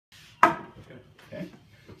Okay,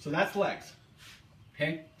 so that's legs.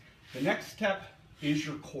 Okay, the next step is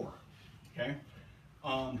your core. Okay,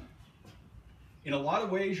 in a lot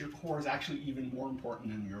of ways, your core is actually even more important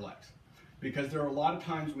than your legs, because there are a lot of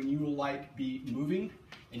times when you will be moving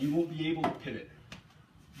and you won't be able to pivot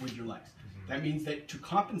with your legs. That means that to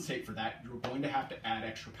compensate for that, you're going to have to add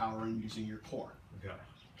extra power in using your core.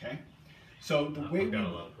 Okay. So the way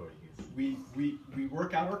we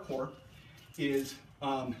work out our core is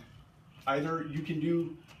either you can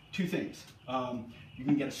do two things. You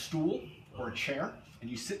can get a stool or a chair, and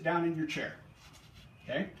you sit down in your chair.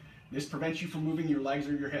 Okay. This prevents you from moving your legs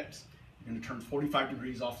or your hips. You're going to turn 45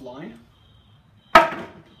 degrees offline,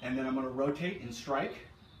 and then I'm going to rotate and strike,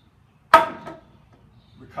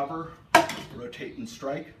 recover, rotate and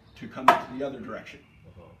strike to come into the other direction.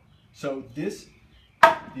 So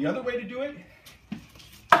the other way to do it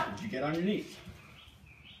is you get on your knees.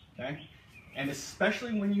 Okay? And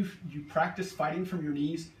especially when you practice fighting from your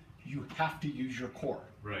knees, you have to use your core.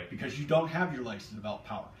 Right. Because you don't have your legs to develop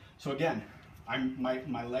power. So again,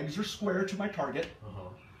 my legs are square to my target.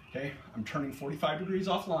 Okay? I'm turning 45 degrees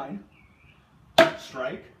offline.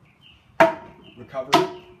 Strike,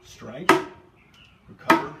 recover, strike,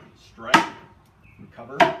 recover, strike,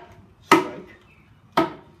 recover, strike.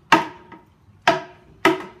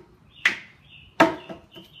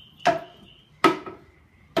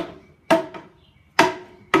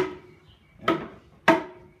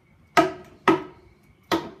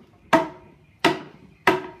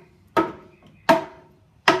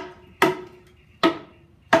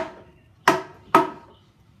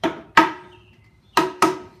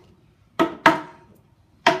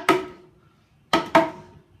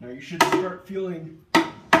 Now you should start feeling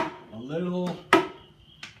a little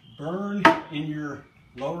burn in your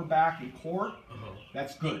lower back and core.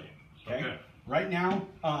 That's good. Okay? Right now,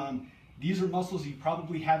 these are muscles you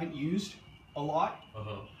probably haven't used a lot,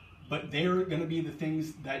 but they're going to be the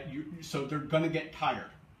things that so they're going to get tired.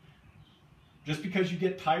 Just because you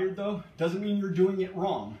get tired, though, doesn't mean you're doing it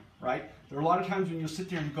wrong, right? There are a lot of times when you'll sit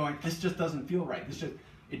there and go, this just doesn't feel right.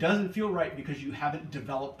 It doesn't feel right because you haven't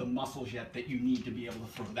developed the muscles yet that you need to be able to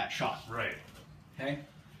throw that shot. Right. Okay?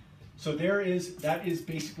 So that is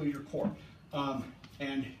basically your core.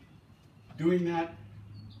 And doing that,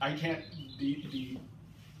 the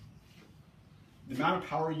amount of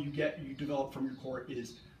power you develop from your core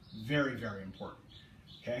is very, very important.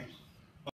 Okay?